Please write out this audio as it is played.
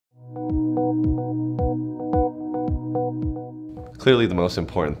Clearly, the most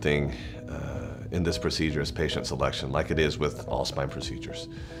important thing in this procedure is patient selection, like it is with all spine procedures.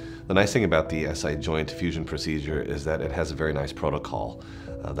 The nice thing about the SI joint fusion procedure is that it has a very nice protocol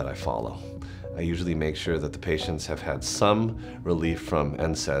that I follow. I usually make sure that the patients have had some relief from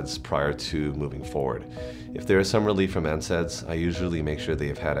NSAIDs prior to moving forward. If there is some relief from NSAIDs, I usually make sure they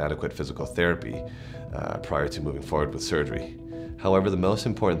have had adequate physical therapy prior to moving forward with surgery. However, the most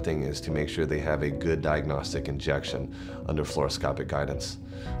important thing is to make sure they have a good diagnostic injection under fluoroscopic guidance.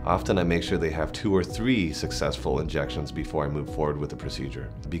 Often I make sure they have 2 or 3 successful injections before I move forward with the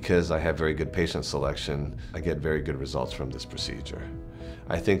procedure. Because I have very good patient selection, I get very good results from this procedure.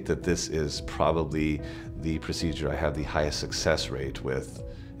 I think that this is probably the procedure I have the highest success rate with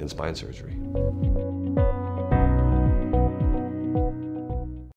in spine surgery.